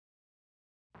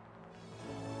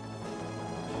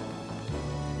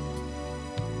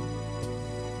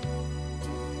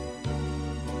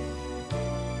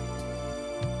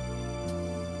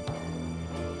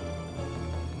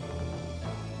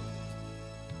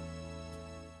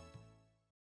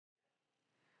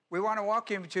We want to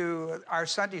welcome you to our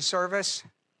Sunday service.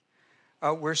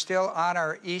 We're still on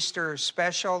our Easter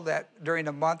special that during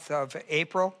the month of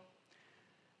April.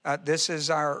 This is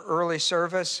our early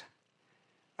service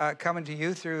coming to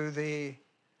you through the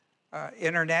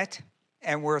internet,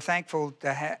 and we're thankful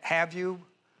to have you,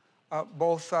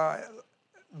 both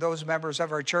those members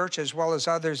of our church as well as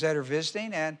others that are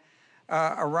visiting and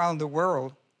around the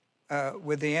world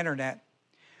with the internet.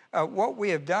 What we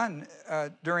have done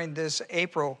during this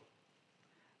April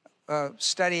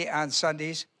study on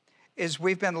Sundays is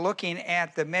we've been looking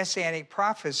at the Messianic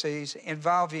prophecies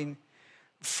involving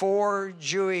 4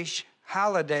 Jewish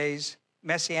holidays,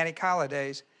 Messianic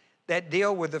holidays, that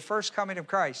deal with the first coming of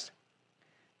Christ.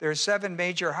 There are 7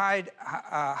 major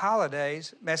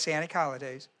holidays, Messianic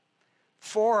holidays.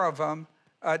 4 of them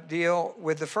deal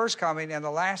with the first coming, and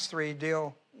the last 3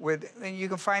 deal with, and you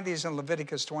can find these in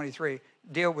Leviticus 23,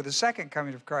 deal with the second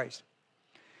coming of Christ.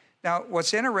 Now,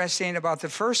 what's interesting about the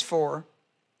first 4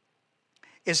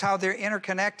 is how they're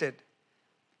interconnected.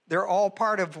 They're all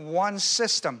part of one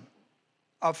system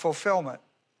of fulfillment.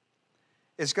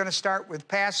 It's going to start with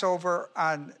Passover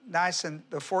on Nisan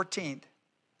the 14th.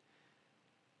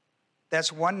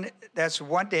 That's one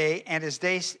day, and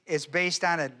it's based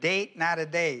on a date, not a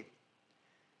day.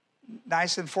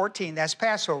 Nisan 14, that's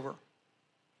Passover.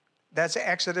 That's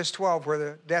Exodus 12, where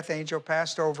the death angel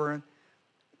passed over, and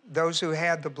those who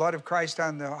had the blood of Christ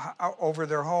over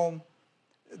their home,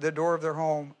 the door of their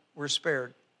home, were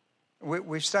spared.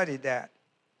 We've studied that.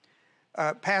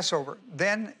 Passover.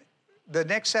 Then the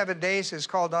next 7 days is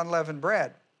called unleavened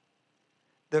bread.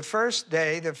 The first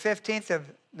day, the 15th of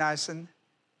Nisan,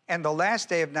 and the last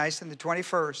day of Nisan, the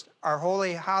 21st, are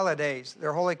holy holidays.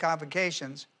 They're holy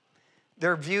convocations.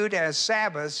 They're viewed as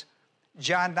Sabbaths.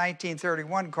 John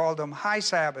 19:31 called them high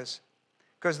Sabbaths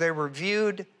because they were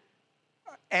viewed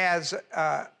as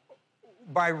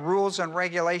by rules and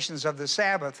regulations of the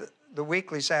Sabbath, the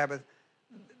weekly Sabbath,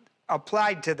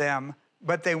 applied to them,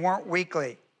 but they weren't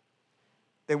weekly.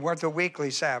 They weren't the weekly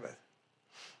Sabbath.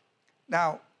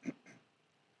 Now,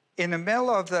 in the middle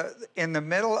of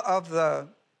the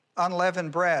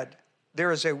unleavened bread,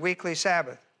 there is a weekly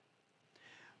Sabbath.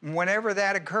 Whenever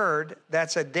that occurred,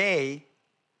 that's a day.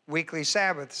 Weekly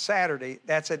Sabbath, Saturday,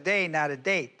 that's a day, not a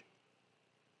date.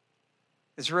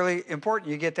 It's really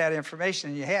important you get that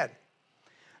information in your head.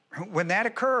 When that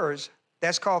occurs,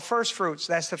 that's called first fruits.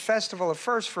 That's the festival of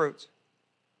first fruits.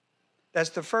 That's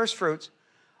the first fruits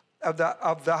of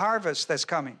the harvest that's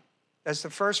coming. That's the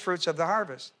first fruits of the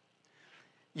harvest.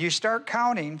 You start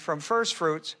counting from first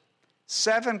fruits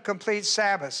 7 complete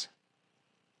Sabbaths.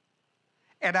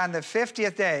 And on the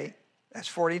 50th day, that's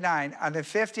 49, on the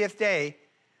 50th day,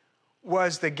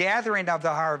 was the gathering of the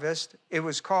harvest. It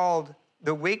was called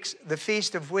the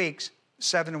Feast of Weeks,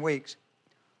 7 weeks.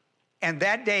 And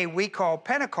that day we call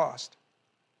Pentecost.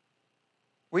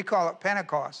 We call it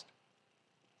Pentecost.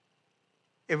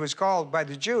 It was called, by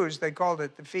the Jews, they called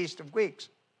it the Feast of Weeks.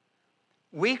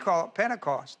 We call it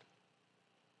Pentecost.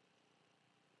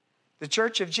 The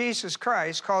Church of Jesus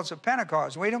Christ calls it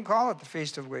Pentecost. We don't call it the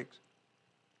Feast of Weeks.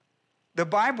 The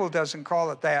Bible doesn't call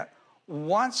it that.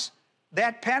 Once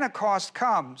that Pentecost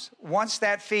comes, once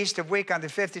that Feast of Week on the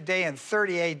 50th day in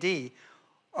 30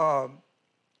 AD,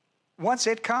 once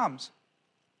it comes,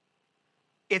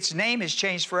 its name is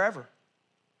changed forever.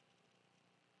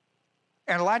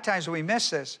 And a lot of times we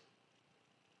miss this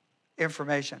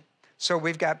information. So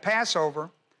we've got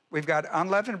Passover, we've got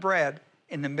unleavened bread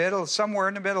in the middle, somewhere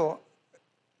in the middle,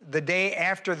 the day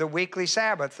after the weekly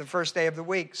Sabbath, the first day of the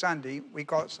week, Sunday. We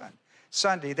call it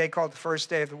Sunday. They call it the first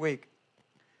day of the week.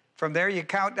 From there, you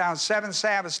count down 7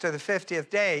 Sabbaths to the 50th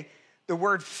day. The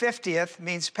word 50th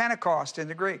means Pentecost in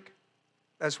the Greek.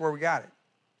 That's where we got it.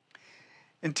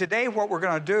 And today, what we're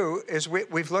going to do is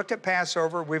we've looked at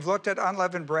Passover, we've looked at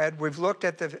unleavened bread, we've looked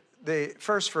at the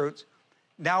first fruits.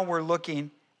 Now we're looking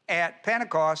at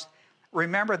Pentecost.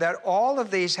 Remember that all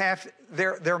of these have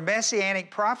their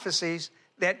messianic prophecies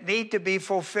that need to be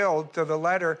fulfilled to the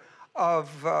letter of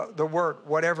the word.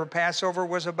 Whatever Passover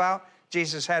was about,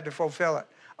 Jesus had to fulfill it.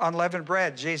 Unleavened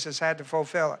bread, Jesus had to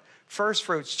fulfill it. First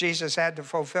fruits, Jesus had to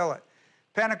fulfill it.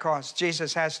 Pentecost,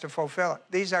 Jesus has to fulfill it.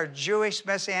 These are Jewish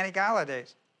messianic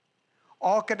holidays,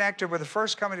 all connected with the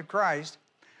first coming of Christ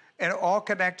and all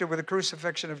connected with the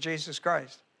crucifixion of Jesus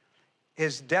Christ.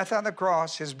 His death on the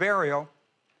cross, his burial,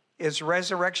 his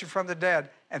resurrection from the dead,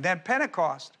 and then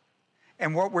Pentecost.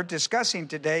 And what we're discussing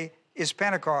today is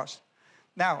Pentecost.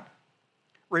 Now,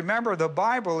 remember, the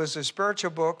Bible is a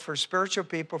spiritual book for spiritual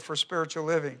people for spiritual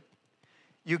living.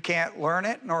 You can't learn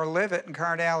it nor live it in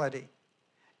carnality.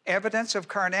 Evidence of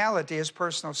carnality is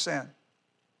personal sin.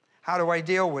 How do I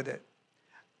deal with it?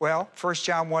 Well, 1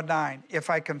 John 1:9, if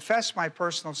I confess my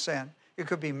personal sin, it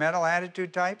could be mental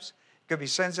attitude types, it could be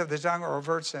sins of the tongue or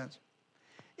overt sins.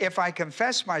 If I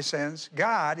confess my sins,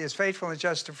 God is faithful and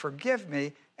just to forgive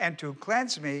me and to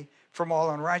cleanse me from all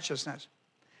unrighteousness.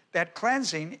 That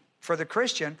cleansing for the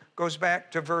Christian goes back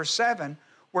to verse 7,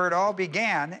 where it all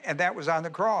began, and that was on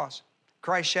the cross.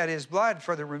 Christ shed his blood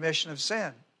for the remission of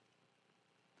sin.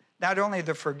 Not only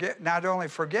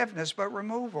forgiveness, but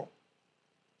removal.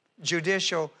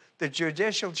 The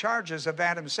judicial charges of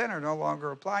Adam's sin are no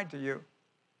longer applied to you.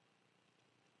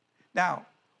 Now,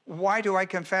 why do I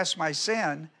confess my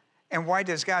sin, and why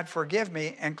does God forgive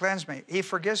me and cleanse me? He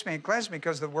forgives me and cleanses me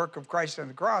because of the work of Christ on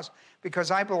the cross. Because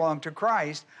I belong to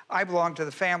Christ, I belong to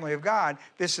the family of God.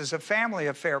 This is a family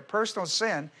affair. Personal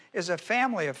sin is a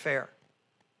family affair.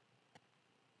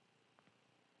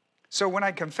 So when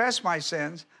I confess my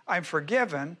sins, I'm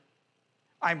forgiven,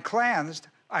 I'm cleansed,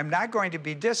 I'm not going to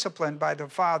be disciplined by the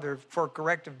Father for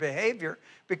corrective behavior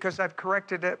because I've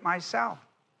corrected it myself.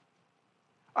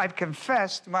 I've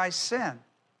confessed my sin.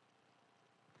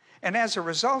 And as a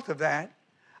result of that,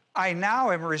 I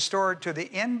now am restored to the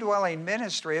indwelling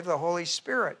ministry of the Holy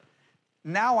Spirit.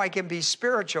 Now I can be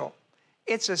spiritual.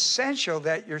 It's essential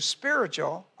that you're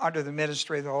spiritual under the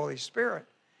ministry of the Holy Spirit.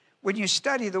 When you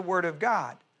study the Word of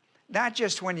God, not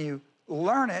just when you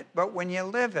learn it, but when you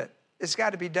live it. It's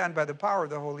got to be done by the power of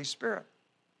the Holy Spirit.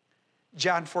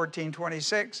 John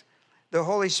 14:26, the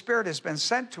Holy Spirit has been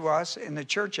sent to us in the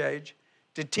church age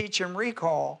to teach and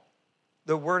recall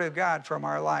the Word of God from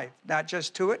our life. Not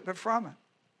just to it, but from it.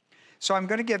 So I'm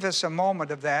going to give us a moment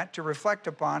of that to reflect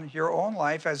upon your own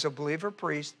life as a believer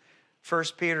priest.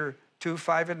 1 Peter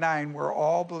 2:5-9, we're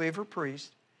all believer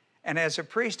priests. And as a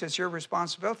priest, it's your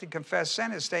responsibility to confess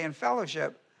sin and stay in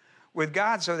fellowship with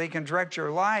God so they can direct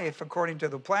your life according to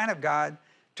the plan of God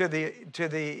to the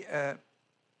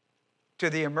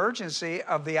emergency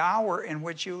of the hour in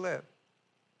which you live,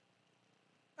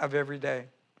 of every day.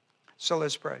 So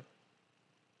let's pray.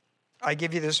 I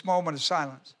give you this moment of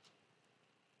silence.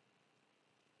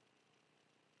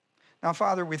 Now,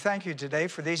 Father, we thank you today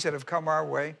for these that have come our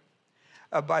way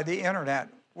by the internet.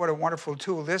 What a wonderful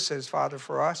tool this is, Father,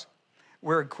 for us.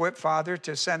 We're equipped, Father,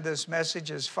 to send this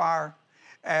message as far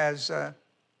as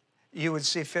you would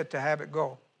see fit to have it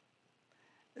go.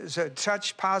 It's a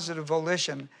touch positive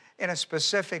volition in a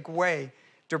specific way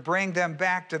to bring them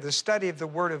back to the study of the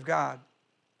Word of God.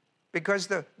 Because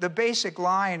the basic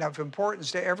line of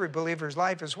importance to every believer's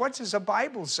life is, what does the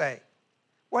Bible say?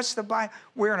 What's the Bible?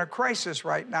 We're in a crisis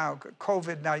right now,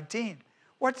 COVID-19.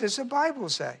 What does the Bible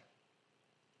say?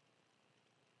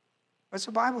 What's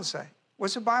the Bible say?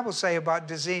 What's the Bible say about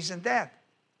disease and death?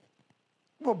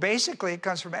 Well, basically, it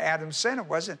comes from Adam's sin.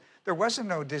 There wasn't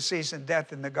no disease and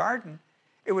death in the garden.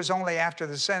 It was only after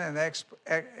the sin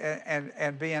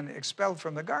and being expelled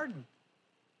from the garden.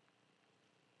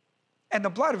 And the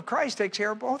blood of Christ takes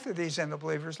care of both of these in the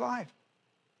believer's life.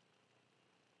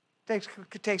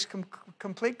 Takes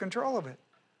complete control of it.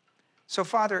 So,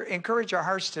 Father, encourage our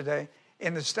hearts today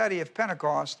in the study of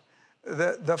Pentecost,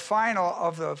 the final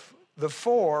of the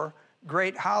four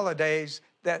great holidays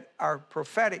that are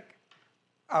prophetic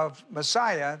of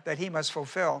Messiah that he must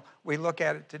fulfill. We look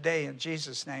at it today in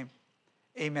Jesus' name.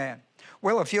 Amen.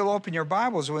 Well, if you'll open your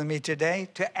Bibles with me today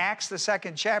to Acts, the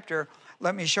 2nd chapter,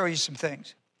 let me show you some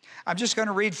things. I'm just going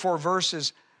to read 4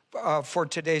 verses for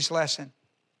today's lesson.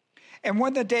 And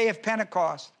when the day of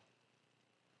Pentecost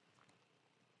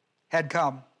had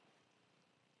come.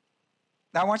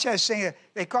 Now I want you to see,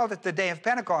 they called it the day of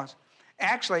Pentecost.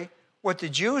 Actually, what the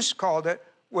Jews called it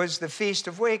was the Feast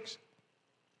of Weeks.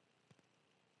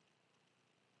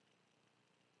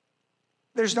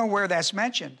 There's nowhere that's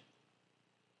mentioned.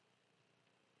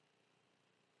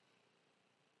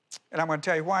 And I'm going to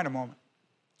tell you why in a moment.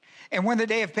 And when the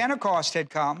day of Pentecost had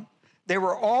come, they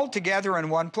were all together in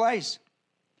one place.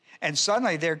 And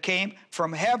suddenly there came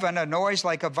from heaven a noise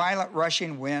like a violent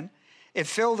rushing wind. It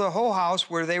filled the whole house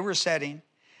where they were sitting.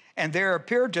 And there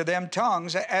appeared to them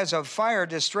tongues as of fire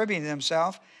distributing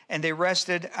themselves, and they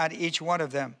rested on each one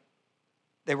of them.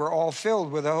 They were all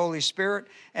filled with the Holy Spirit,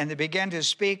 and they began to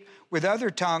speak with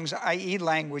other tongues, i.e.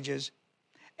 languages,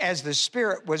 as the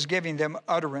Spirit was giving them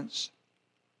utterance.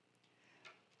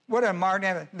 What a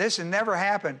marvel. This has never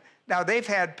happened. Now, they've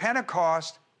had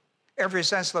Pentecost ever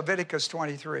since Leviticus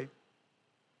 23.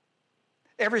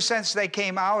 Ever since they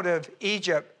came out of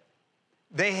Egypt,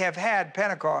 they have had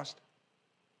Pentecost.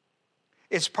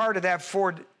 It's part of that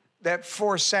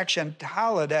four-section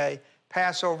holiday,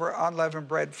 Passover, unleavened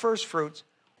bread, first fruits,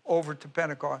 over to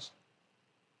Pentecost.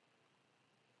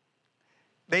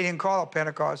 They didn't call it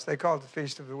Pentecost. They called it the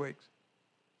Feast of the Weeks.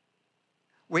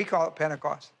 We call it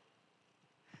Pentecost.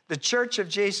 The Church of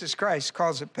Jesus Christ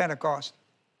calls it Pentecost.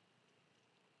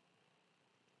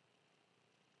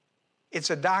 It's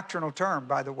a doctrinal term,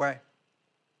 by the way,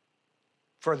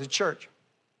 for the church.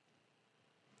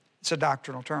 It's a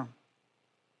doctrinal term.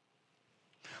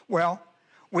 Well,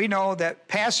 we know that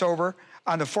Passover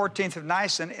on the 14th of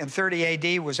Nisan in 30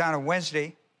 AD was on a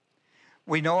Wednesday.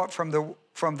 We know it from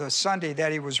the Sunday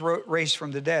that he was raised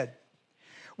from the dead.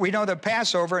 We know that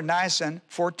Passover in Nisan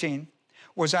 14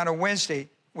 was on a Wednesday.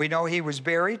 We know he was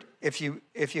buried. If you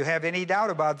have any doubt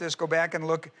about this, go back and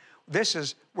look.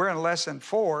 We're in lesson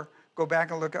 4. Go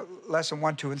back and look at lesson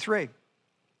 1, 2, and 3.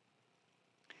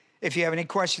 If you have any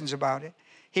questions about it.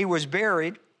 He was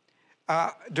buried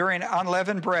during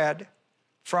unleavened bread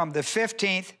from the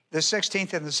 15th, the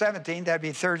 16th, and the 17th. That'd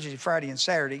be Thursday, Friday, and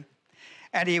Saturday.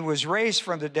 And he was raised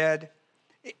from the dead.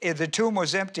 The tomb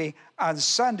was empty on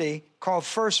Sunday, called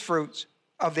first fruits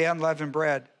of the unleavened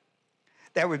bread.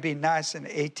 That would be Nisan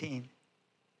 18.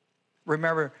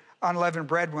 Remember, unleavened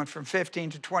bread went from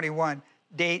 15 to 21.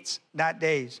 Dates, not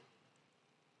days.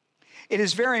 It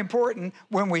is very important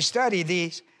when we study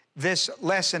this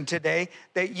lesson today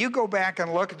that you go back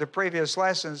and look at the previous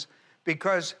lessons,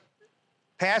 because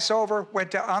Passover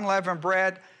went to unleavened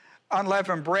bread.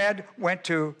 Unleavened bread went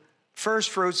to first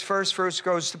fruits. First fruits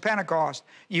goes to Pentecost.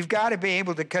 You've got to be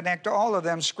able to connect all of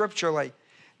them scripturally.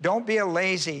 Don't be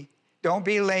lazy. Don't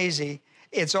be lazy.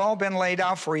 It's all been laid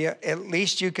out for you. At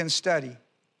least you can study.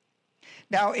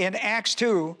 Now, in Acts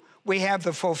 2, we have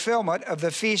the fulfillment of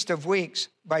the Feast of Weeks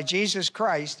by Jesus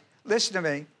Christ, listen to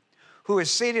me, who is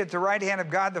seated at the right hand of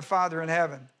God the Father in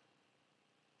heaven.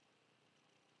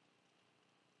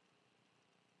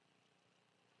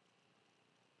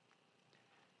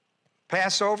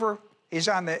 Passover, he's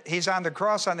on the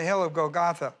cross on the hill of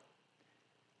Golgotha.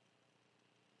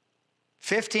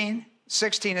 15,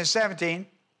 16, and 17,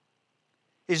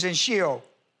 he's in Sheol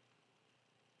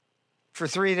for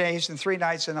 3 days and 3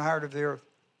 nights in the heart of the earth.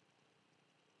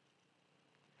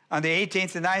 On the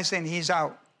 18th and 19th, he's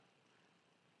out.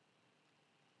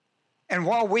 And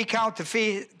while we count the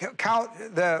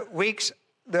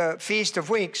Feast of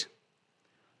Weeks,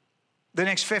 the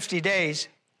next 50 days,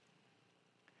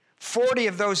 40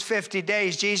 of those 50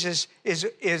 days, Jesus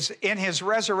is in his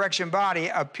resurrection body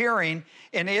appearing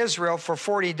in Israel for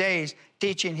 40 days,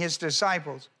 teaching his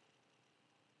disciples.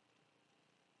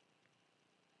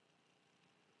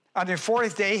 On the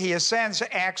 4th day, he ascends,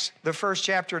 Acts, the 1st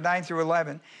chapter, 9 through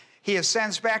 11. He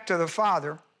ascends back to the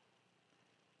Father.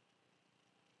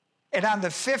 And on the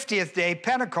 50th day,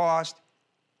 Pentecost,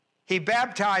 he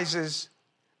baptizes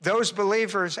those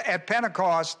believers at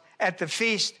Pentecost at the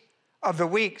Feast of the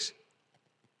Weeks.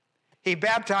 He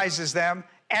baptizes them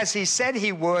as he said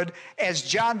he would, as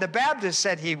John the Baptist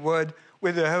said he would,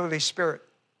 with the Holy Spirit.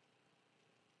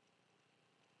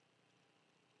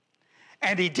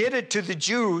 And he did it to the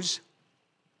Jews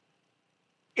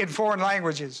in foreign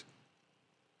languages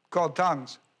called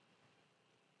tongues.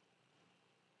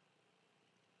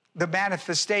 The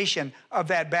manifestation of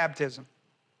that baptism.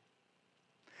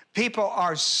 People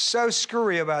are so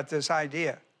screwy about this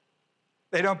idea.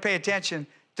 They don't pay attention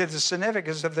to the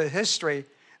significance of the history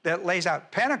that lays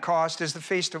out. Pentecost is the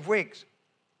Feast of Weeks.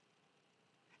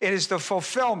 It is the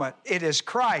fulfillment. It is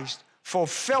Christ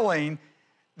fulfilling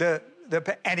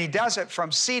and he does it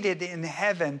from seated in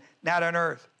heaven, not on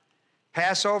earth.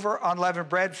 Passover, unleavened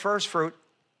bread, first fruit,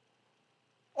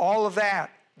 all of that,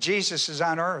 Jesus is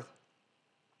on earth.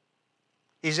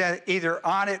 He's either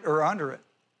on it or under it.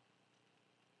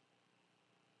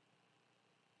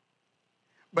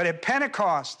 But at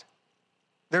Pentecost,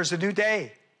 there's a new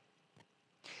day.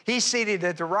 He's seated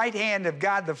at the right hand of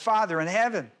God the Father in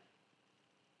heaven.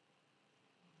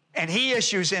 And he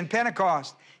issues in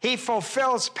Pentecost. He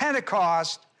fulfills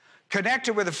Pentecost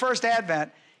connected with the first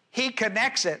advent. He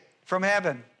connects it from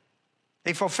heaven.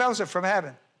 He fulfills it from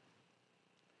heaven.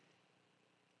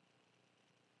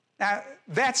 Now,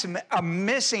 that's a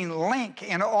missing link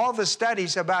in all the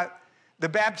studies about the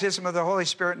baptism of the Holy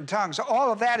Spirit in tongues.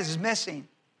 All of that is missing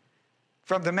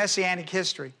from the Messianic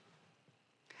history.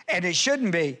 And it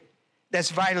shouldn't be. That's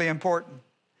vitally important.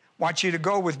 I want you to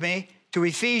go with me to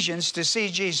Ephesians to see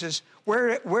Jesus.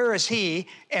 Where is he,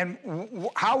 and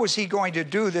how is he going to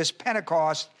do this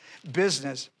Pentecost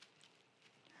business?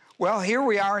 Well, here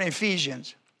we are in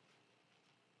Ephesians.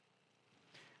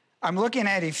 I'm looking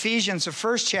at Ephesians, the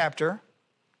 1st chapter,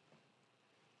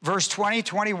 verse 20,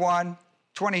 21,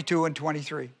 22, and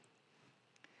 23.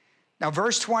 Now,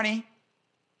 verse 20,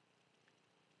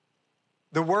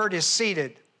 the word is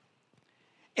seated.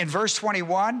 In verse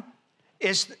 21,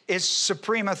 is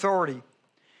supreme authority.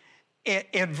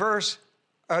 In verse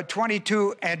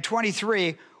 22 and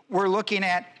 23, we're looking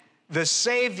at the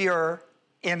Savior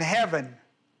in heaven.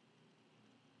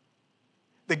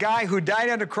 The guy who died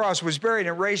on the cross, was buried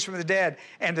and raised from the dead,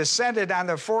 and descended on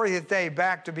the 40th day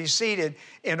back to be seated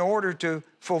in order to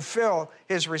fulfill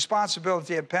his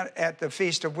responsibility at the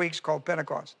Feast of Weeks called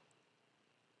Pentecost.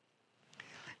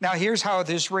 Now here's how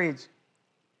this reads.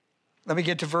 Let me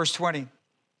get to verse 20.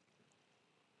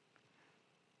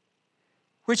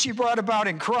 Which he brought about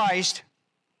in Christ.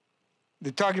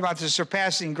 They're talking about the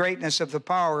surpassing greatness of the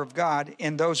power of God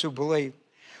in those who believe.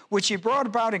 Which he brought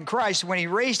about in Christ when he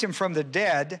raised him from the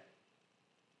dead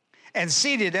and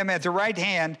seated him at the right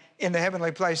hand in the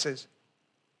heavenly places.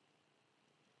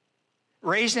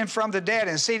 Raised him from the dead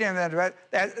and seated him at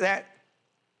that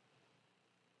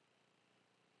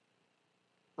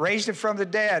raised him from the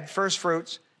dead, first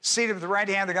fruits, seated at the right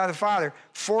hand of God the Father.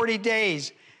 40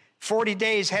 days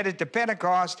headed to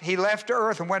Pentecost. He left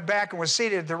earth and went back and was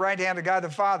seated at the right hand of God the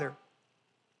Father.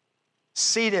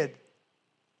 Seated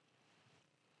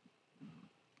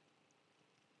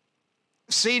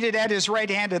at his right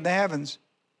hand in the heavens,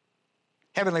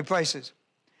 heavenly places.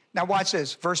 Now watch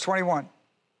this, verse 21.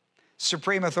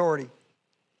 Supreme authority.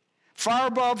 Far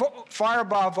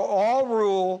above all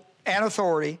rule and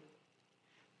authority,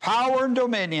 power and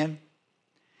dominion,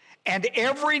 and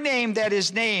every name that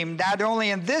is named, not only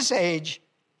in this age,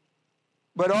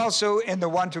 but also in the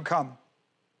one to come.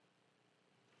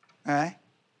 All right?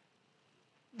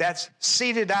 That's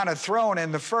seated on a throne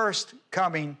in the first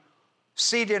coming,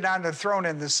 seated on the throne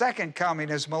in the second coming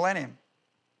is millennium.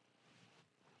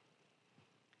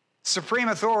 Supreme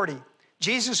authority.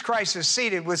 Jesus Christ is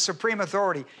seated with supreme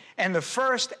authority. And the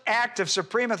first act of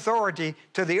supreme authority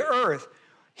to the earth,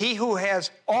 he who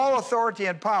has all authority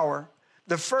and power,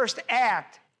 the first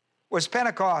act was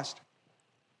Pentecost.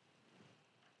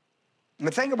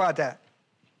 But think about that.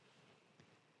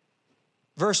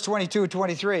 Verse 22,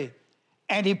 23.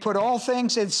 And he put all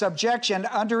things in subjection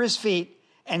under his feet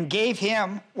and gave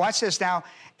him, watch this now,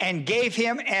 and gave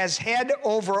him as head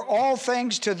over all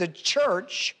things to the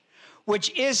church,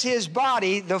 which is his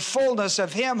body, the fullness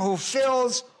of him who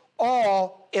fills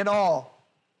all in all.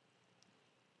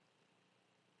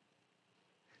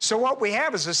 So what we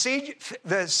have is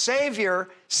the Savior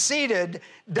seated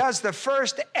does the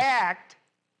first act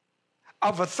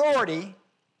of authority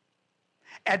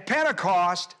at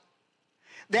Pentecost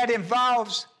that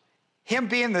involves him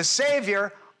being the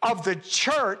Savior of the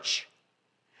church,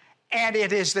 and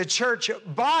it is the church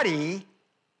body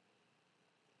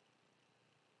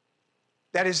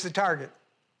that is the target.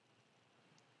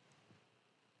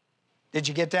 Did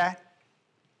you get that?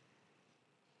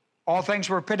 All things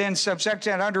were put in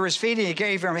subjection under his feet, and he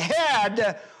gave him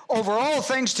head over all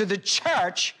things to the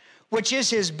church, which is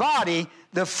his body,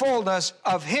 the fullness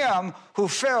of him who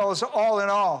fills all in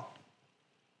all.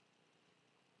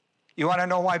 You want to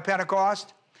know why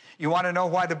Pentecost? You want to know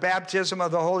why the baptism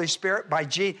of the Holy Spirit by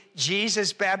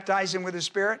Jesus baptizing with the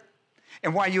Spirit?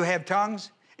 And why you have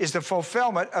tongues? Is the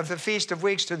fulfillment of the Feast of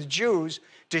Weeks to the Jews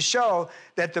to show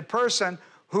that the person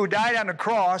who died on the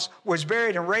cross, was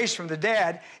buried and raised from the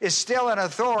dead, is still in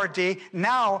authority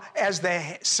now as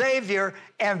the Savior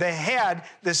and the head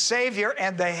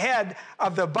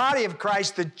of the body of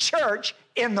Christ, the church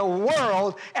in the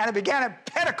world, and it began at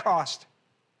Pentecost.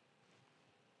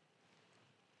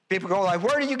 People go like,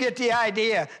 where do you get the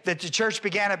idea that the church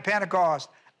began at Pentecost?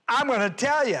 I'm going to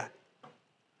tell you,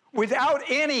 without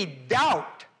any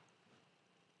doubt,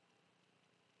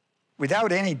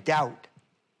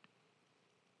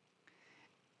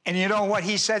 and you know what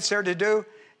he sets there to do?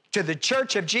 To the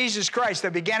church of Jesus Christ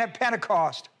that began at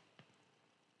Pentecost.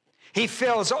 He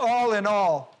fills all in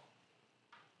all.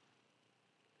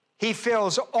 He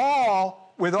fills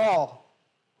all with all.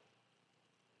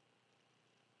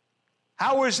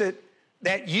 How is it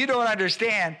that you don't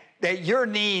understand that your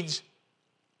needs,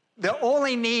 the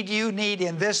only need you need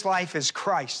in this life is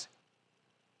Christ?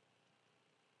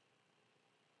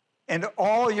 And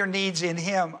all your needs in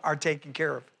him are taken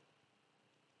care of.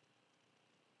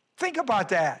 Think about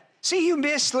that. See, you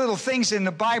miss little things in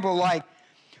the Bible like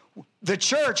the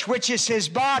church, which is his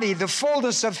body, the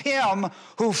fullness of him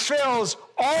who fills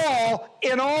all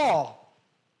in all.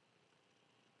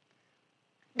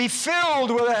 Be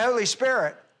filled with the Holy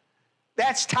Spirit.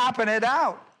 That's topping it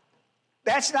out.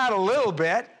 That's not a little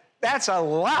bit. That's a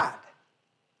lot.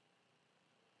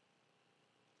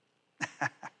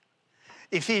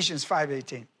 Ephesians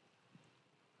 5:18.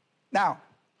 Now,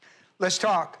 let's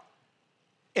talk.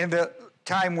 In the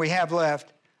time we have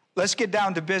left, let's get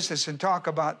down to business and talk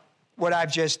about what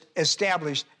I've just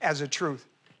established as a truth.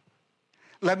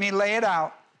 Let me lay it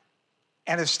out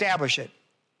and establish it.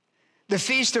 the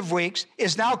Feast of Weeks,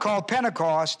 is now called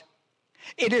Pentecost.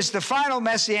 It is the final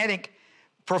Messianic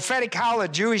prophetic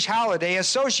Jewish holiday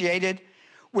associated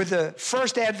with the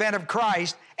first advent of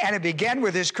Christ, and it began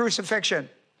with his crucifixion.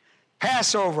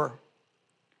 Passover.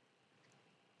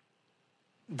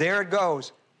 There it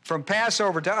goes. From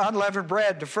Passover to unleavened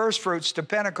bread to first fruits to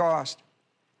Pentecost.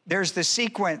 There's the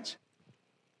sequence.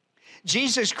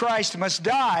 Jesus Christ must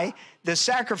die, the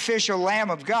sacrificial Lamb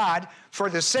of God,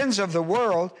 for the sins of the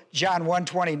world, John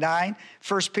 1:29,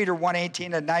 1 Peter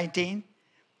 1:18 and 19,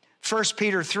 1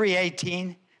 Peter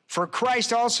 3:18. For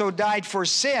Christ also died for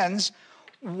sins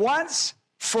once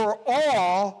for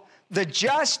all, the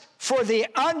just for the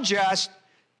unjust,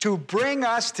 to bring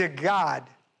us to God.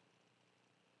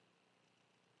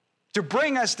 To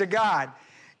bring us to God.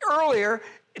 Earlier,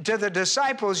 to the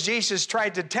disciples, Jesus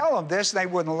tried to tell them this, they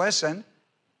wouldn't listen.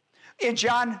 In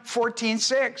John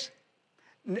 14:6,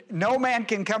 no man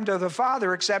can come to the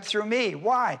Father except through me.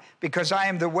 Why? Because I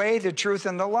am the way, the truth,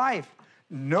 and the life.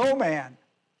 No man.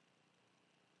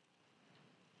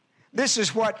 This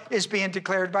is what is being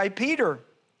declared by Peter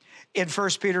in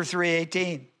 1 Peter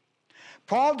 3:18.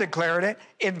 Paul declared it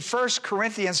in 1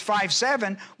 Corinthians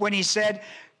 5:7 when he said,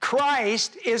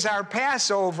 Christ is our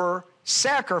Passover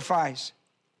sacrifice.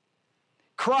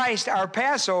 Christ, our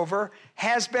Passover,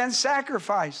 has been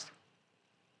sacrificed.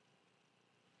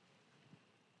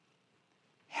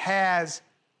 Has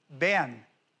been.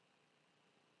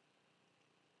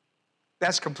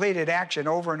 That's completed action,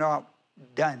 over and out,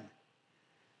 done.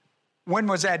 When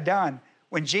was that done?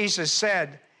 When Jesus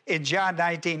said in John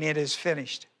 19, it is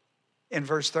finished. In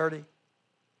verse 30,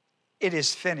 it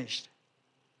is finished.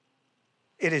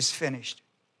 It is finished.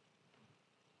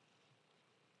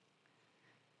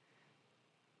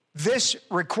 This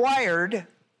required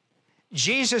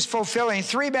Jesus fulfilling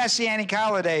 3 Messianic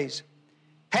holidays: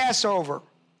 Passover,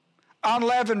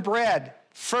 unleavened bread,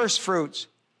 first fruits,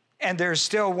 and there's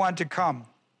still one to come.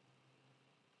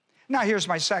 Now here's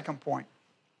my second point.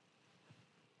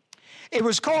 It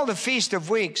was called the Feast of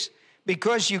Weeks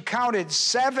because you counted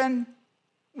 7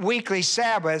 weekly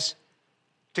Sabbaths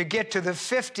to get to the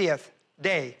 50th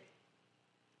day.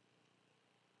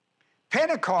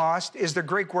 Pentecost is the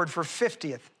Greek word for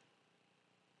 50th.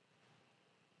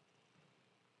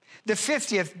 The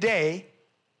 50th day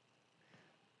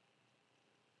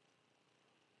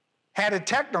had a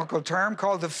technical term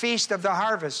called the Feast of the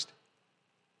Harvest,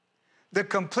 the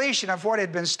completion of what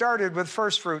had been started with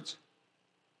first fruits,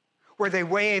 where they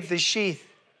waved the sheath,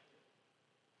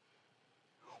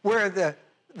 where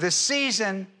the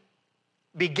season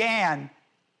began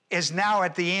is now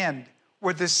at the end.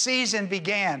 Where the season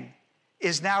began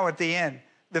is now at the end.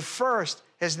 The first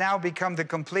has now become the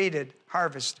completed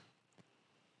harvest.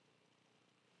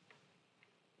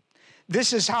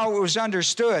 This is how it was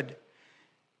understood.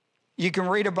 You can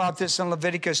read about this in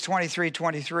Leviticus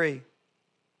 23:23.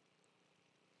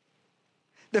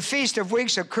 The Feast of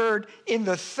Weeks occurred in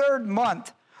the 3rd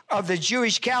month of the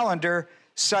Jewish calendar,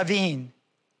 Savin.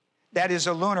 That is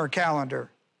a lunar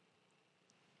calendar.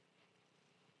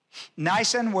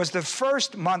 Nisan was the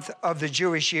 1st month of the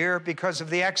Jewish year because of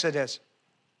the Exodus.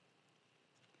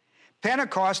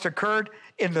 Pentecost occurred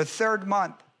in the 3rd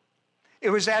month. It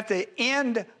was at the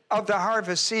end of the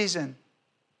harvest season.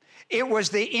 It was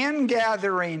the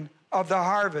ingathering of the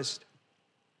harvest.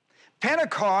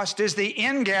 Pentecost is the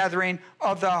ingathering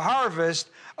of the harvest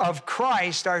of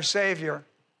Christ our Savior.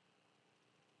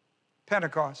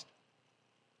 Pentecost.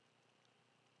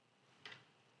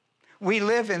 We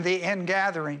live in the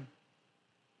ingathering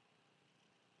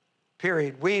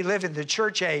period. We live in the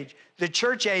church age. The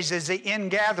church age is the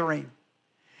ingathering.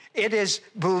 It is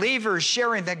believers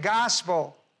sharing the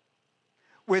gospel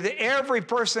with every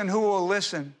person who will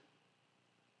listen,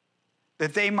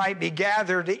 that they might be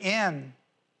gathered in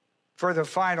for the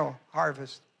final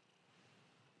harvest.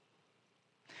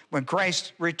 When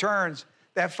Christ returns,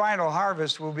 that final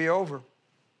harvest will be over,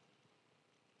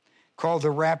 called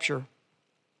the rapture.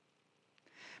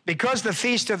 Because the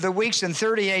Feast of the Weeks in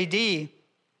 30 AD,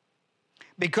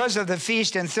 because of the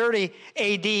feast in 30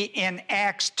 AD in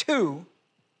Acts 2,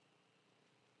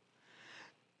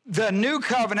 the New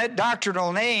Covenant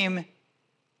doctrinal name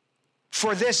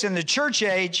for this in the church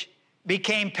age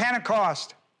became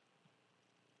Pentecost.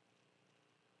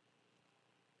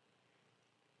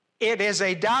 It is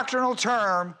a doctrinal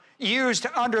term used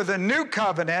under the New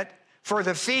Covenant for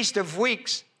the Feast of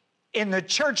Weeks in the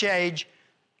church age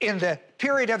in the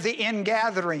period of the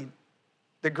ingathering,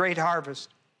 the great harvest.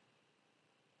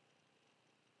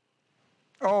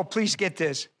 Oh, please get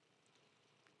this.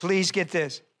 Please get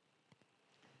this.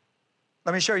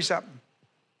 Let me show you something.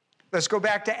 Let's go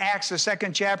back to Acts, the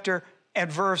 2nd chapter,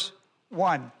 and verse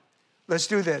 1. Let's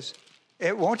do this.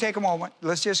 It won't take a moment.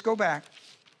 Let's just go back.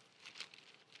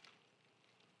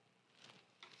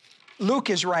 Luke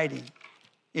is writing.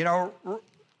 You know,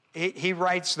 he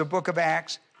writes the book of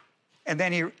Acts, and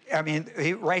then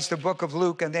he writes the book of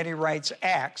Luke, and then he writes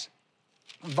Acts,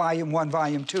 volume 1,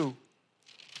 volume 2.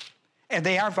 And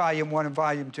they are volume 1 and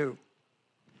volume 2.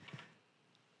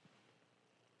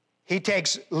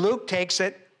 Luke takes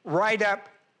it right up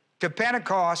to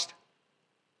Pentecost,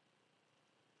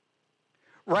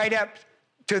 right up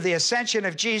to the ascension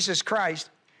of Jesus Christ,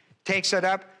 takes it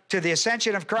up to the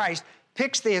ascension of Christ,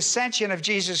 picks the ascension of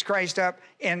Jesus Christ up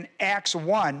in Acts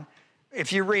 1.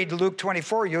 If you read Luke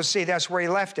 24, you'll see that's where he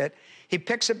left it. He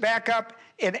picks it back up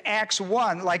in Acts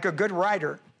 1 like a good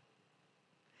writer.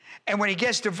 And when he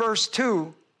gets to verse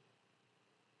 2,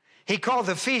 he called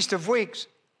the Feast of Weeks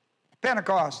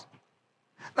Pentecost.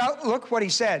 Now, look what he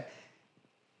said.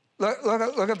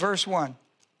 Look at verse 1.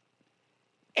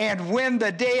 And when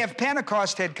the day of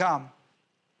Pentecost had come,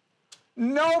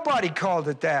 nobody called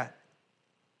it that.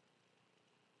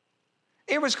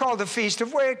 It was called the Feast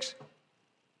of Weeks.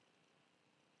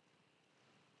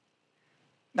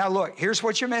 Now look, here's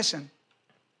what you're missing.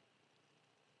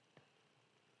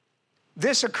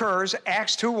 This occurs,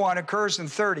 Acts 2:1 occurs in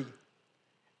 30.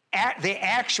 The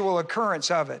actual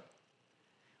occurrence of it.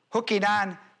 Hooking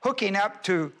up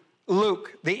to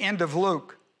Luke, the end of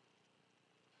Luke.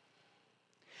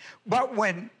 But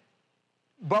when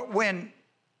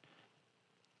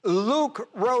Luke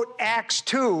wrote Acts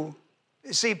 2,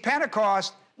 see,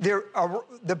 Pentecost,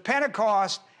 the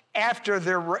Pentecost after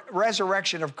the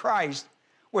resurrection of Christ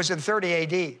was in 30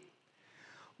 AD.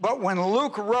 But when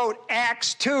Luke wrote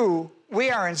Acts 2,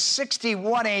 we are in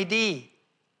 61 AD.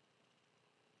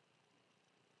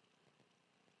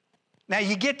 Now,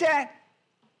 you get that?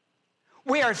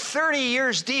 We are 30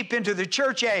 years deep into the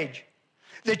church age.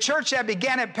 The church that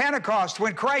began at Pentecost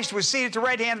when Christ was seated at the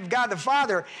right hand of God the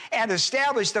Father and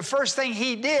established, the first thing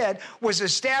he did was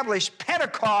establish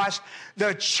Pentecost,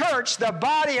 the church, the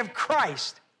body of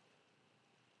Christ.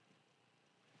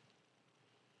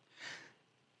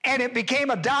 And it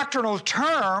became a doctrinal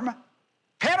term.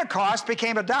 Pentecost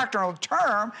became a doctrinal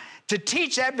term to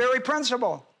teach that very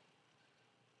principle.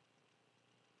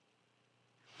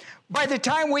 By the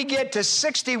time we get to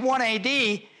 61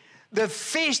 AD, the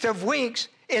Feast of Weeks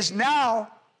is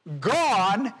now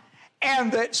gone,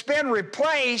 and it's been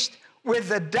replaced with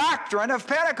the doctrine of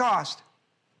Pentecost.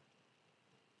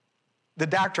 The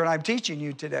doctrine I'm teaching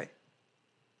you today.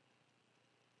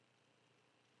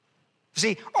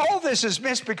 See, all this is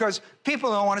missed because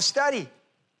people don't want to study.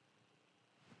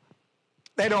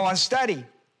 They don't want to study.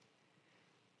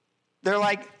 They're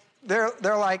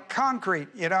like concrete,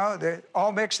 you know, they're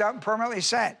all mixed up and permanently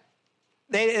set.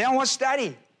 They don't want to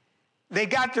study. They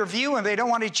got their view and they don't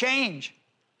want to change.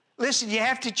 Listen, you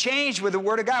have to change with the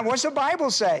Word of God. What's the Bible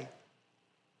say?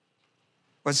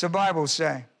 What's the Bible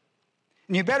say?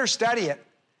 And you better study it.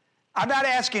 I'm not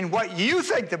asking what you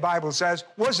think the Bible says.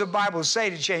 What does the Bible say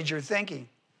to change your thinking?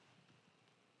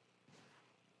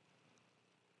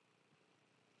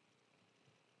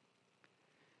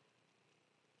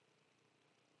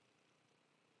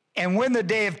 And when the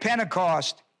day of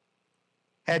Pentecost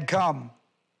had come,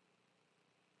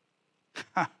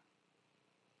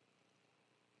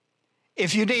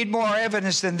 if you need more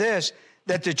evidence than this,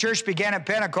 that the church began at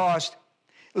Pentecost,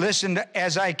 listen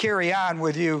as I carry on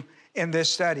with you in this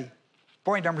study.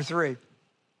 Point number 3.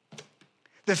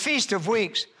 The Feast of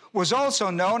Weeks was also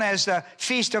known as the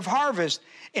Feast of Harvest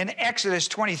in Exodus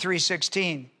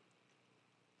 23:16.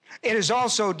 It is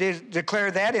also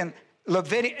declared that in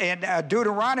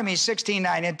Deuteronomy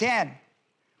 16:9 and 10,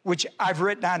 which I've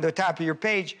written on the top of your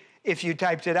page if you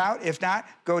typed it out. If not,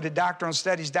 go to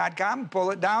doctrinalstudies.com,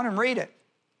 pull it down and read it.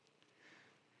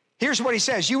 Here's what he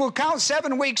says. You will count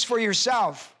 7 weeks for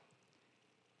yourself.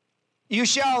 You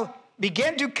shall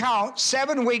begin to count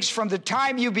 7 weeks from the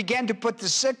time you begin to put the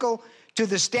sickle to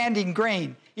the standing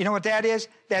grain. You know what that is?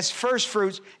 That's first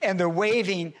fruits and the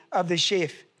waving of the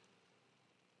sheaf.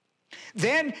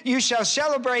 Then you shall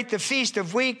celebrate the Feast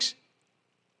of Weeks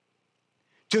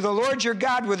to the Lord your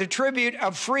God with a tribute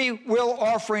of free will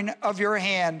offering of your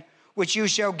hand, which you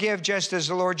shall give just as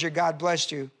the Lord your God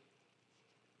blessed you.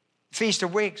 Feast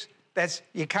of Weeks, that's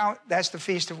the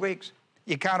Feast of Weeks.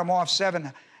 You count them off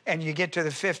 7 and you get to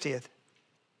the 50th.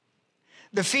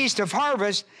 The Feast of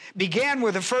Harvest began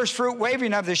with the first fruit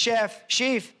waving of the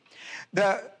sheaf,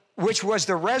 which was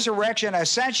the resurrection,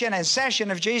 ascension, and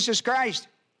session of Jesus Christ.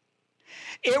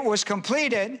 It was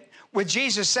completed with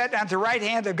Jesus sitting at the right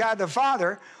hand of God the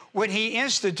Father when he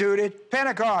instituted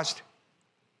Pentecost.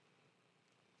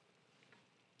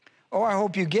 Oh, I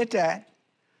hope you get that.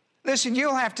 Listen,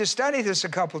 you'll have to study this a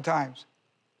couple times.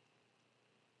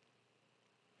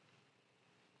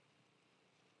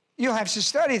 You'll have to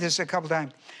study this a couple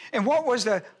times. And what was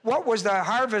the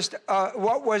harvest?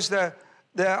 What was the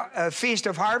feast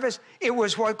of harvest? It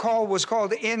was was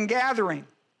called ingathering.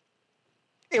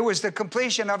 It was the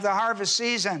completion of the harvest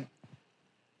season.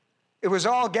 It was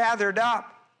all gathered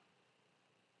up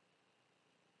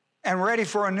and ready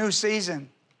for a new season.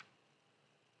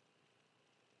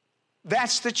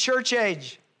 That's the church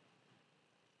age.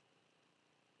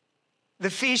 The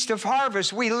feast of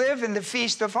harvest. We live in the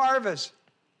feast of harvest.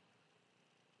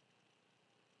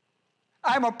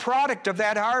 I'm a product of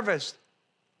that harvest.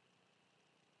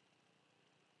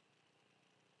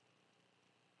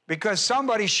 Because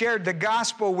somebody shared the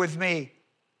gospel with me.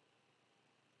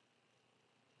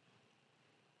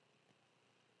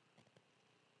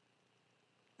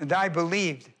 And I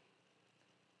believed.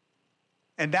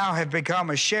 And now have become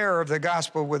a sharer of the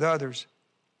gospel with others.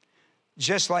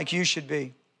 Just like you should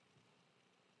be.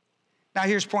 Now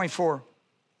here's point 4.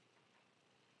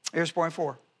 Here's point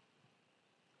 4.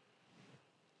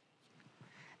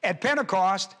 At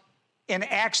Pentecost, in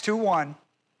Acts 2:1,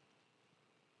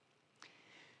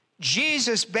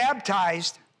 Jesus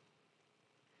baptized,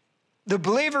 the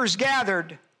believers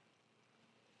gathered,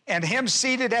 and him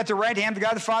seated at the right hand of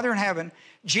God the Father in heaven.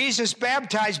 Jesus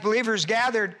baptized, believers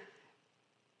gathered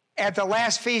at the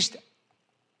last feast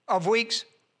of weeks,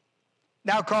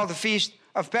 now called the Feast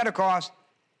of Pentecost,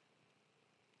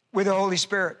 with the Holy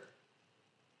Spirit.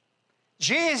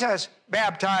 Jesus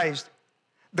baptized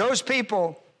those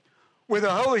people with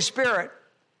the Holy Spirit,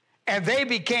 and they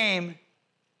became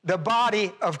the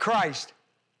body of Christ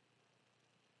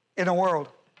in the world.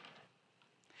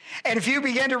 And if you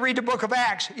begin to read the book of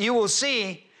Acts, you will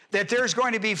see that there's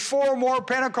going to be 4 more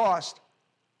Pentecost.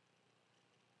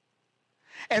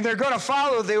 And they're going to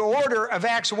follow the order of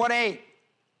Acts 1:8.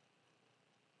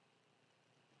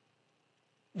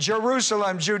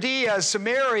 Jerusalem, Judea,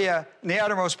 Samaria, and the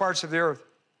uttermost parts of the earth.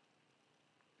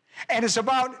 And it's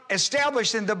about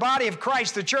establishing the body of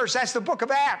Christ, the church. That's the book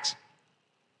of Acts.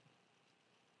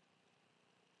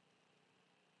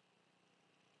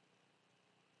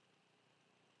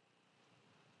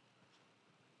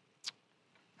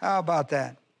 How about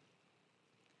that?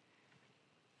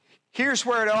 Here's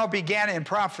where it all began in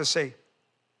prophecy.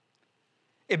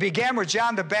 It began with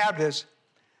John the Baptist,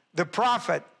 the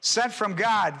prophet sent from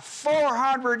God.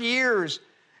 400 years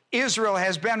Israel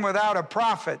has been without a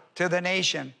prophet to the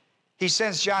nation. He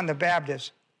sends John the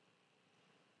Baptist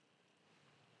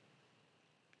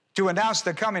to announce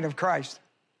the coming of Christ.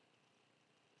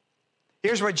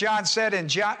 Here's what John said in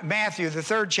Matthew, the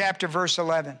 3rd chapter, verse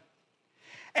 11.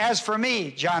 As for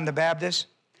me, John the Baptist,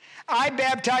 I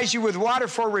baptize you with water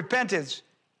for repentance,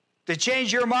 to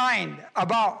change your mind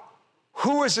about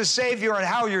who is the Savior and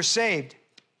how you're saved.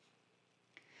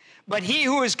 But he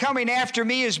who is coming after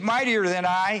me is mightier than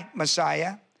I,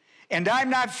 Messiah, and I'm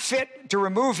not fit to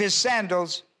remove his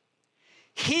sandals.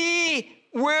 He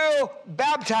will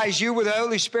baptize you with the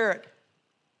Holy Spirit.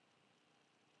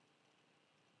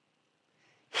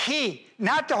 He,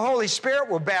 not the Holy Spirit,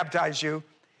 will baptize you.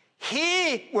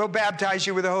 He will baptize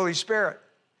you with the Holy Spirit.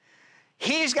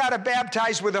 He's got to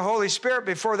baptize with the Holy Spirit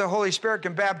before the Holy Spirit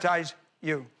can baptize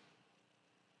you.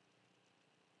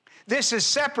 This is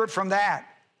separate from that.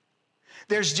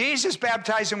 There's Jesus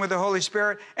baptizing with the Holy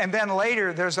Spirit, and then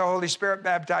later there's the Holy Spirit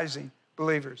baptizing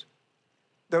believers,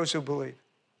 those who believe.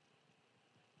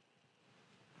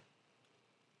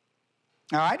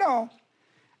 Now,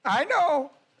 I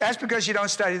know. That's because you don't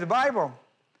study the Bible.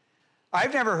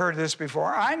 I've never heard this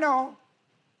before. I know.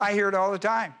 I hear it all the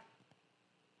time.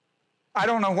 I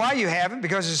don't know why you haven't,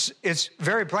 because it's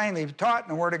very plainly taught in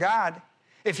the Word of God.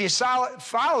 If you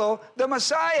follow the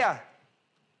Messiah,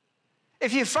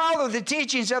 if you follow the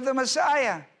teachings of the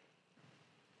Messiah.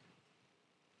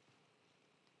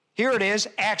 Here it is,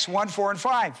 Acts 1, 4, and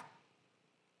 5.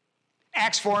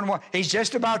 Acts 4 and 1. He's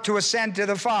just about to ascend to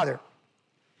the Father.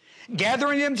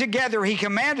 Gathering them together, he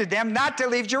commanded them not to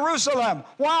leave Jerusalem.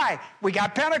 Why? We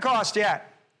got Pentecost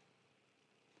yet.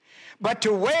 But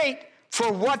to wait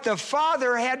for what the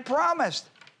Father had promised,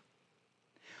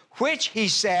 which he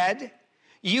said,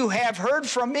 you have heard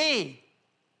from me.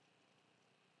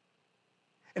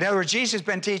 In other words, Jesus has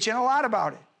been teaching a lot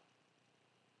about it.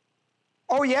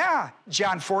 Oh yeah,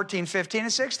 John 14, 15,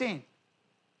 and 16.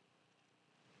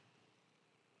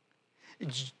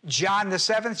 John the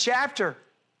 7th chapter,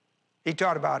 he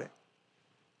taught about it.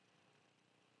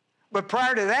 But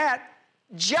prior to that,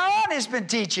 John has been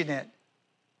teaching it.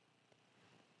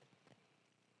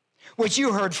 Which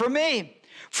you heard from me.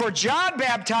 For John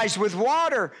baptized with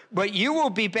water, but you will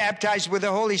be baptized with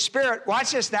the Holy Spirit.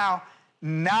 Watch this now.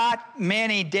 Not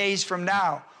many days from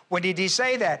now. When did he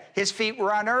say that? His feet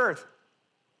were on earth.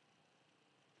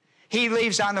 He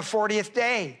leaves on the 40th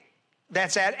day.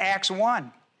 That's at Acts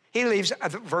 1. He leaves,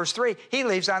 verse 3, he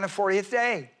leaves on the 40th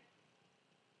day.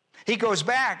 He goes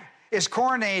back, is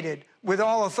coronated with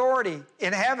all authority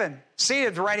in heaven, seated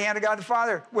at the right hand of God the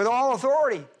Father with all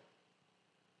authority.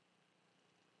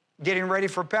 Getting ready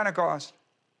for Pentecost,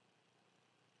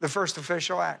 the first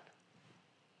official act.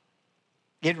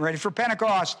 Getting ready for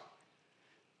Pentecost.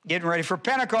 Getting ready for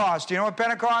Pentecost. Do you know what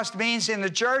Pentecost means in the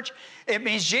church? It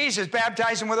means Jesus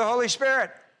baptizing with the Holy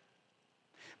Spirit.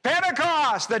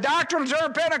 Pentecost, the doctrinal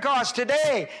term Pentecost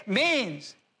today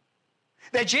means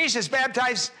that Jesus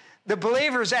baptized the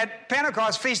believers at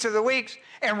Pentecost, Feast of the Weeks,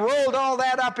 and rolled all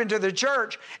that up into the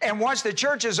church. And once the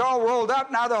church is all rolled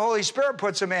up, now the Holy Spirit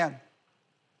puts them in.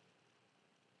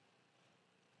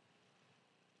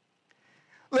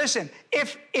 Listen,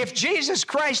 if Jesus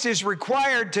Christ is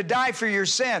required to die for your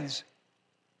sins,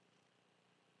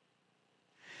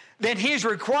 then he's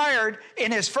required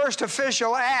in his first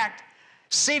official act,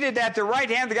 seated at the right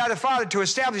hand of God the Father, to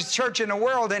establish the church in the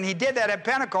world, and he did that at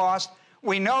Pentecost.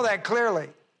 We know that clearly.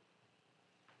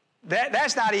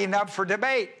 That's not even up for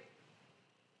debate.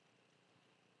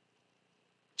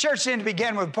 Church didn't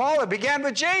begin with Paul, it began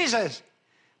with Jesus.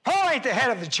 Paul ain't the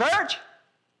head of the church.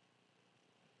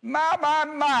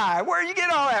 My, where you get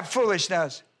all that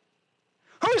foolishness?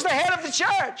 Who's the head of the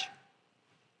church?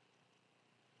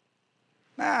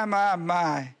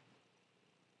 My.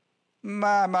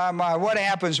 What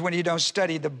happens when you don't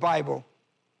study the Bible?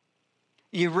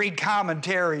 You read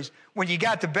commentaries. When you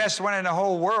got the best one in the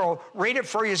whole world, read it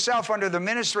for yourself under the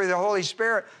ministry of the Holy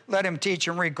Spirit. Let him teach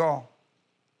and recall.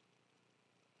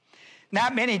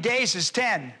 Not many days is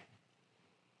 10.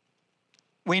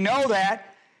 We know that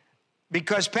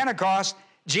because Pentecost,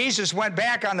 Jesus went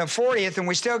back on the 40th, and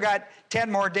we still got 10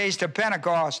 more days to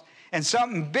Pentecost. And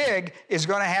something big is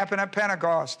going to happen at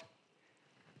Pentecost.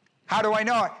 How do I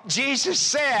know it? Jesus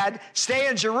said, stay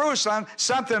in Jerusalem.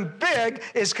 Something big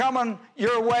is coming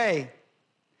your way.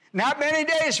 Not many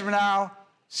days from now,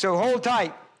 so hold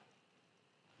tight.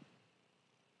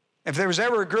 If there was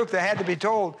ever a group that had to be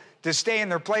told to stay in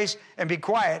their place and be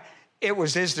quiet, it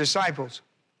was his disciples.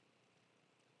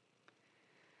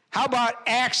 How about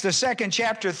Acts, the 2nd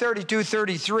chapter, 32,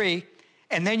 33,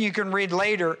 and then you can read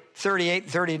later, 38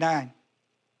 and 39.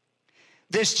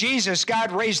 This Jesus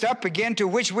God raised up again, to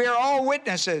which we are all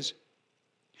witnesses.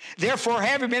 Therefore,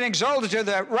 having been exalted to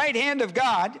the right hand of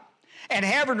God, and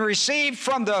having received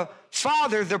from the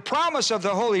Father the promise of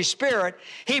the Holy Spirit,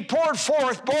 he poured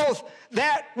forth both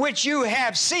that which you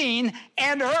have seen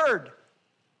and heard.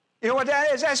 You know what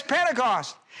that is? That's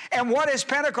Pentecost. And what is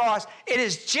Pentecost? It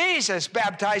is Jesus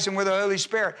baptizing with the Holy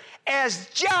Spirit, as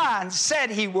John said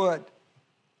he would.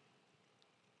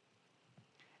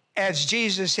 As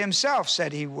Jesus himself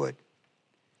said he would.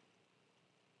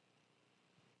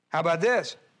 How about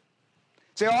this?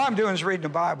 See, all I'm doing is reading the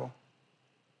Bible.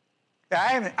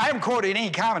 I haven't quoted any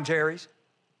commentaries.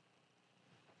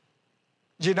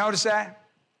 Did you notice that?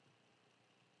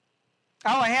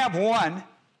 I only have one.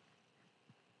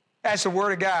 That's the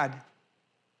Word of God.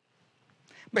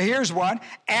 But here's one,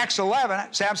 Acts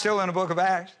 11. See, I'm still in the book of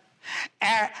Acts.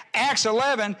 Acts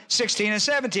 11, 16 and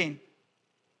 17.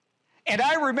 And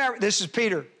I remember, this is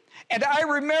Peter, and I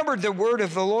remembered the word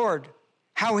of the Lord,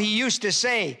 how he used to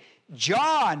say,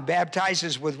 John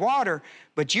baptizes with water,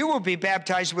 but you will be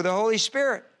baptized with the Holy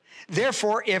Spirit.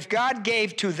 Therefore, if God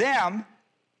gave to them,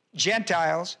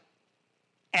 Gentiles,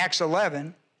 Acts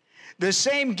 11, the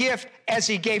same gift as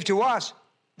he gave to us,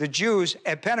 the Jews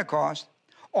at Pentecost,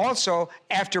 also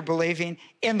after believing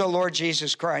in the Lord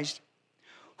Jesus Christ,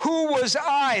 who was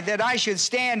I that I should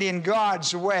stand in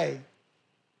God's way?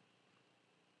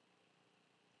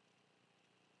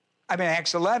 I'm in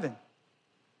Acts 11.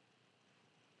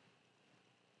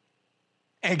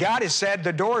 And God has said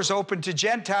the door is open to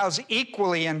Gentiles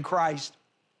equally in Christ.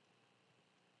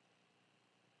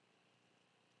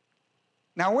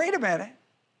 Now, wait a minute.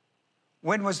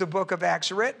 When was the book of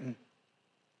Acts written?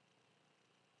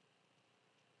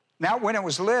 Not when it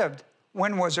was lived.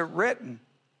 When was it written?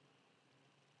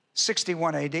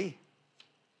 61 AD. Do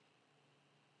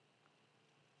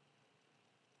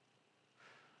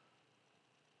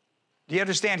you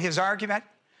understand his argument?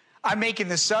 I'm making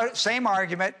the same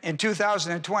argument in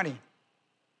 2020.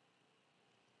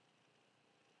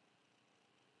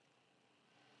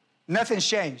 Nothing's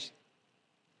changed.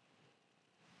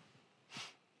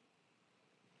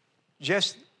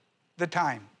 Just the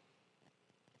time.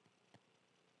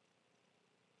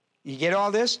 You get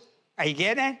all this? Are you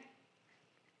getting it?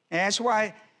 And that's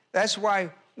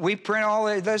why we print all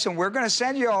of this, and we're going to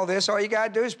send you all this. All you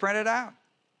got to do is print it out.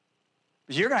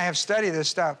 Because you're going to have to study this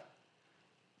stuff.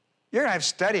 You're going to have to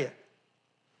study it.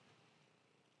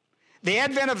 The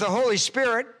advent of the Holy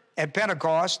Spirit at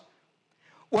Pentecost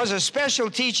was a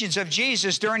special teachings of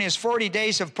Jesus during his 40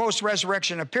 days of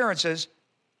post-resurrection appearances,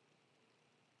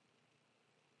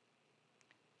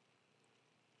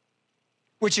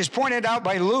 which is pointed out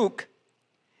by Luke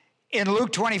in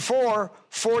Luke 24,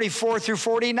 44 through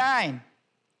 49.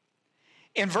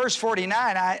 In verse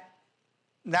 49, I'm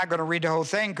not going to read the whole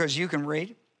thing because you can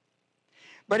read.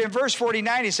 But in verse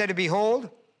 49, he said, "Behold,"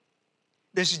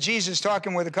 this is Jesus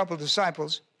talking with a couple of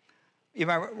disciples. You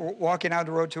might walking out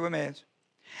the road to Emmaus.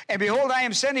 "And behold, I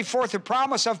am sending forth the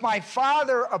promise of my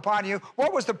Father upon you."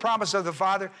 What was the promise of the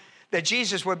Father? That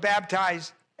Jesus would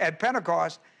baptize at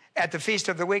Pentecost, at the Feast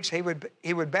of the Weeks. He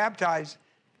would baptize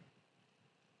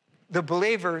the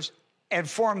believers and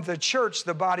form the church,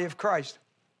 the body of Christ.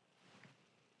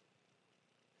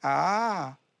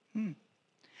 "I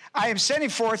am sending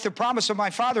forth the promise of my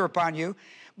Father upon you,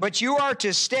 but you are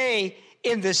to stay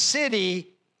in the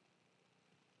city,"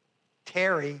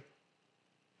 tarry,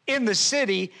 "in the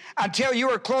city until you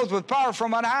are clothed with power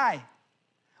from on high."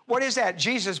 What is that?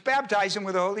 Jesus baptized him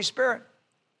with the Holy Spirit.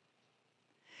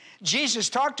 Jesus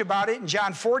talked about it in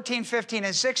John 14, 15,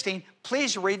 and 16.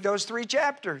 Please read those 3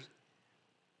 chapters.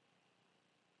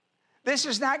 This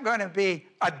is not going to be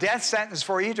a death sentence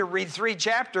for you to read 3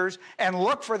 chapters and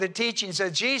look for the teachings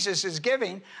that Jesus is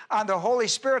giving on the Holy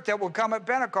Spirit that will come at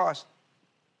Pentecost.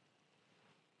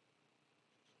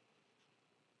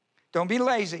 Don't be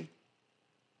lazy.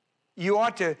 You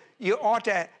ought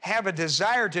to have a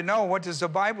desire to know, what does the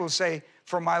Bible say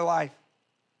for my life?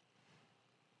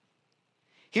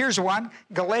 Here's one,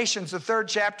 Galatians, the 3rd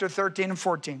chapter, 13 and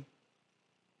 14.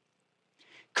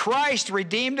 "Christ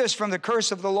redeemed us from the curse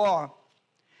of the law,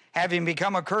 having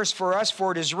become a curse for us,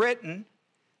 for it is written,"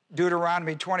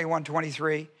 Deuteronomy 21,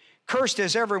 23, "Cursed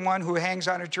is everyone who hangs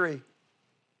on a tree."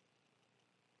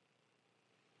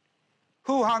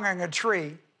 Who hung on a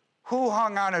tree? Who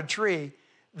hung on a tree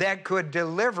that could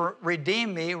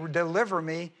redeem me, or deliver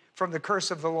me from the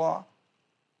curse of the law?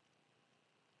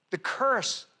 The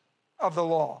curse of the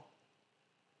law.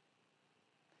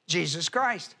 Jesus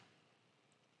Christ.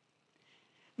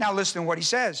 Now listen to what he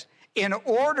says. "In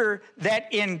order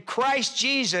that in Christ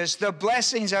Jesus the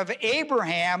blessings of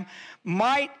Abraham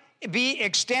might be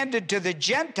extended to the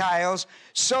Gentiles,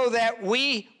 so that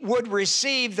we would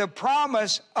receive the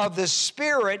promise of the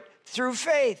Spirit through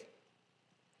faith."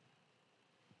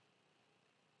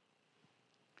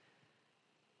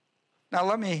 Now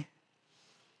let me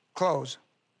close.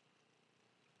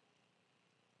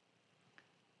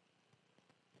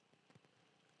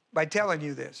 By telling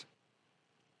you this.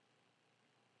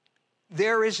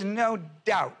 There is no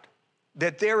doubt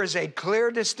that there is a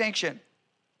clear distinction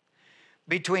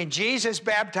between Jesus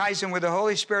baptizing with the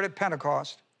Holy Spirit at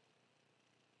Pentecost,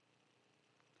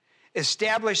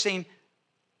 establishing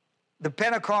the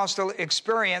Pentecostal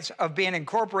experience of being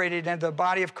incorporated into the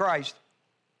body of Christ,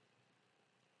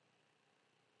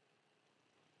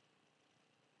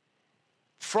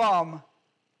 from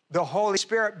the Holy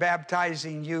Spirit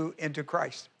baptizing you into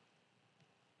Christ.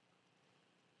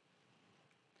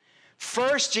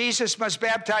 First, Jesus must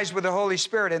baptize with the Holy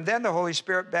Spirit, and then the Holy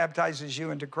Spirit baptizes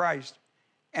you into Christ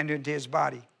and into his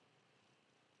body.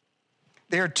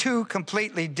 They are 2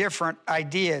 completely different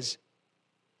ideas.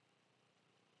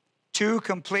 2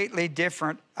 completely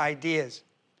different ideas.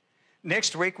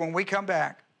 Next week, when we come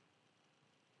back,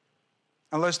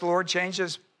 unless the Lord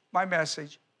changes my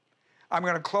message, I'm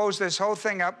going to close this whole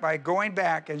thing up by going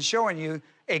back and showing you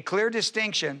a clear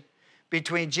distinction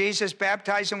between Jesus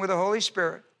baptizing with the Holy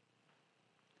Spirit,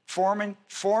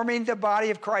 forming the body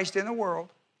of Christ in the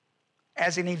world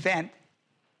as an event,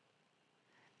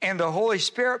 and the Holy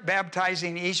Spirit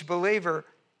baptizing each believer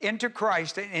into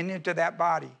Christ and into that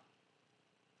body.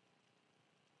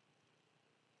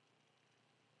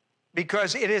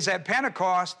 Because it is at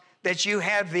Pentecost that you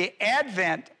have the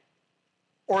advent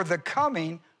or the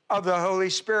coming of the Holy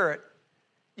Spirit.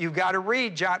 You've got to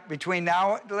read John between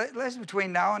now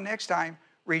and next time.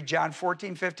 Read John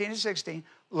 14, 15, and 16.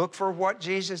 Look for what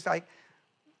Jesus like.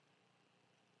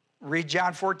 Read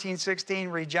John 14, 16.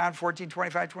 Read John 14,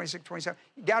 25, 26, 27.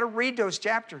 You got to read those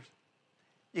chapters.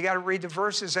 You got to read the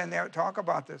verses in there that talk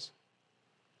about this.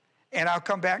 And I'll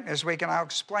come back this week and I'll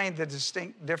explain the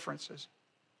distinct differences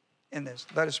in this.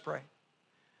 Let us pray.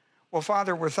 Well,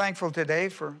 Father, we're thankful today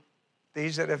for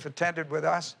these that have attended with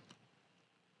us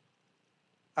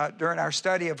during our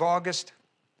study of August.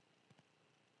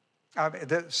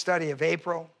 The study of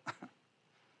April.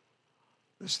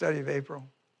 The study of April.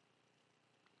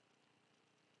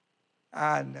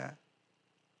 And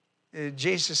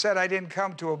Jesus said, I didn't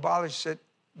come to abolish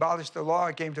the law.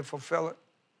 I came to fulfill it.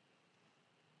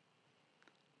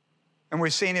 And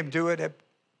we've seen him do it at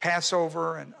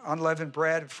Passover and unleavened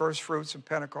bread and first fruits and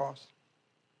Pentecost.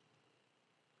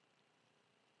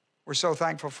 We're so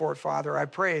thankful for it, Father. I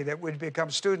pray that we'd become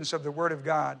students of the Word of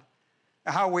God.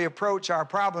 How we approach our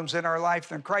problems in our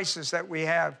life and crisis that we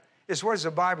have is, what does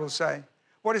the Bible say?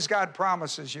 What does God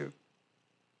promises you?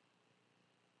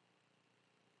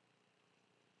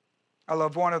 I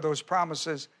love one of those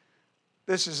promises.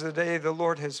 This is the day the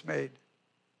Lord has made.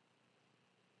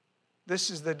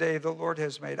 This is the day the Lord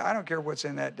has made. I don't care what's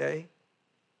in that day.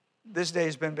 This day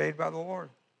has been made by the Lord.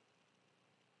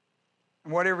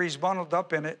 And whatever he's bundled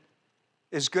up in it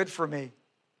is good for me.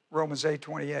 Romans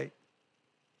 8:28.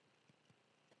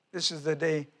 This is the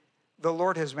day the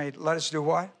Lord has made. Let us do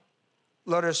what?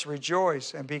 Let us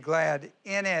rejoice and be glad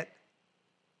in it.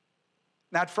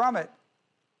 Not from it,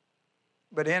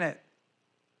 but in it.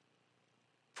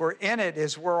 For in it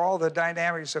is where all the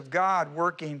dynamics of God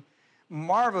working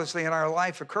marvelously in our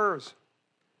life occurs.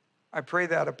 I pray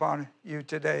that upon you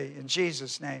today. In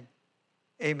Jesus' name,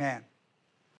 amen.